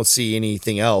you don't see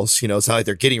anything else. It's not like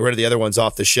they're getting rid of the other ones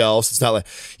off the shelves. It's not like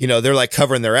they're like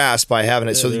covering their ass by having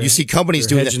it. So you see companies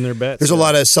doing that. Their bets, There's a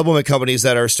lot of supplement companies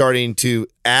that are starting to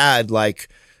add like,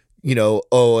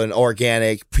 an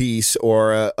organic piece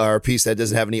or a piece that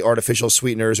doesn't have any artificial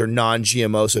sweeteners or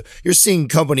non-GMO. So you're seeing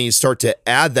companies start to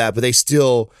add that, but they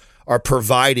still are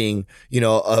providing,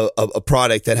 a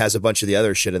product that has a bunch of the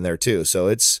other shit in there too. So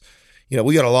it's,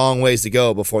 we got a long ways to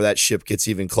go before that ship gets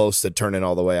even close to turning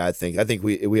all the way. I think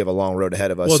we have a long road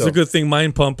ahead of us. Well, it's a good thing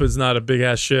Mind Pump is not a big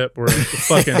ass ship. We're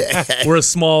a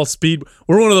small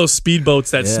we're one of those speedboats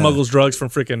that smuggles drugs from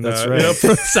freaking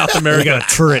from South America. We got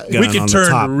a turret gun. We can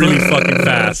turn really fucking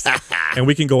fast, and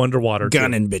we can go underwater.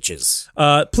 Gunning bitches.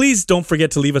 Please don't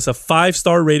forget to leave us a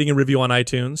 5-star rating and review on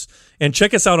iTunes, and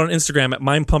check us out on Instagram at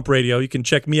Mind Pump Radio. You can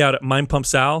check me out at Mind Pump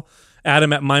Sal,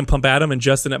 Adam at Mind Pump Adam, and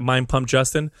Justin at Mind Pump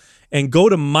Justin. And go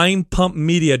to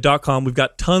mindpumpmedia.com. We've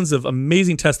got tons of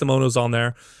amazing testimonials on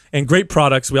there and great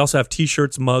products. We also have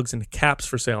t-shirts, mugs, and caps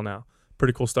for sale now.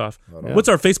 Pretty cool stuff. Yeah. What's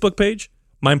our Facebook page?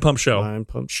 Mind Pump Show. Mind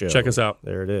Pump Show. Check us out.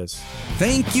 There it is.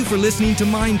 Thank you for listening to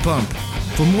Mind Pump.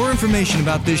 For more information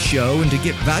about this show and to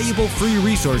get valuable free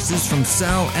resources from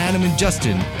Sal, Adam, and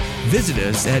Justin, visit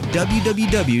us at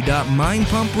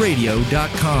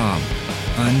www.mindpumpradio.com.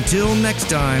 Until next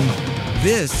time,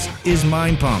 this is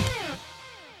Mind Pump.